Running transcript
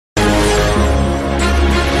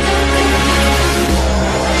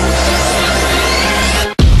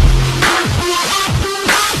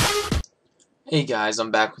Hey guys,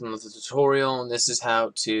 I'm back with another tutorial, and this is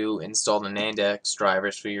how to install the Nand X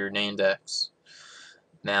drivers for your Nand X.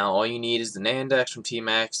 Now, all you need is the Nand X from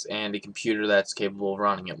Team-X and a computer that's capable of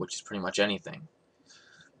running it, which is pretty much anything.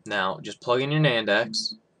 Now, just plug in your Nand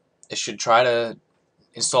X. It should try to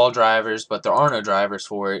install drivers, but there are no drivers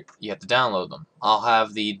for it. You have to download them. I'll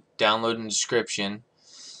have the download in the description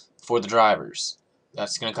for the drivers.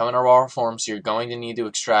 That's going to come in a raw form, so you're going to need to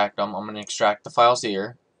extract them. I'm going to extract the files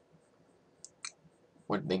here.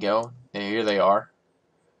 Where did they go? Here they are.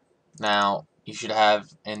 Now, you should have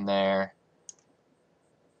in there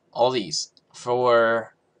all these.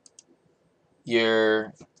 For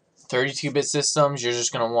your 32-bit systems, you're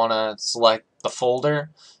just going to want to select the folder,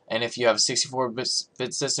 and if you have a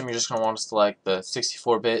 64-bit system, you're just going to want to select the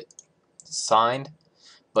 64-bit signed,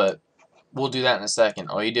 but we'll do that in a second.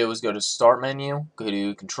 All you do is go to Start menu, go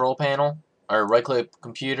to Control Panel, or right-click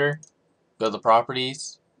Computer, go to the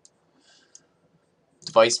Properties,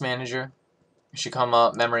 Device Manager. It should come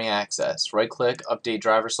up Memory Access. Right click, Update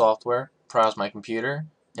Driver Software, browse my computer,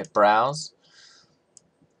 hit Browse,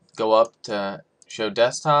 go up to Show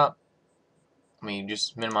Desktop. Let me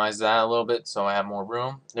just minimize that a little bit so I have more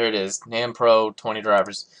room. There it is, NAND Pro 20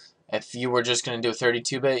 drivers. If you were just going to do a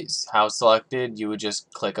 32-bit, how selected, you would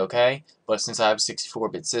just click OK. But since I have a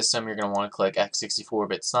 64-bit system, you're going to want to click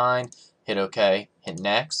X64-bit signed, hit OK, hit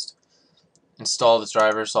Next. Install this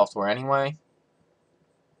driver software anyway.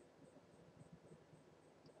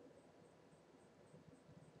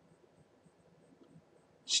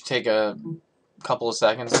 Should take a couple of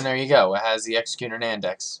seconds, and there you go. It has the executor Nand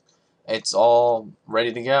X. It's all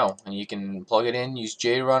ready to go, and you can plug it in, use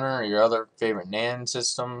JRunner or your other favorite NAND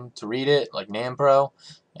system to read it, like NAND Pro,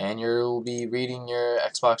 and you'll be reading your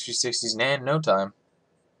Xbox 360's NAND in no time.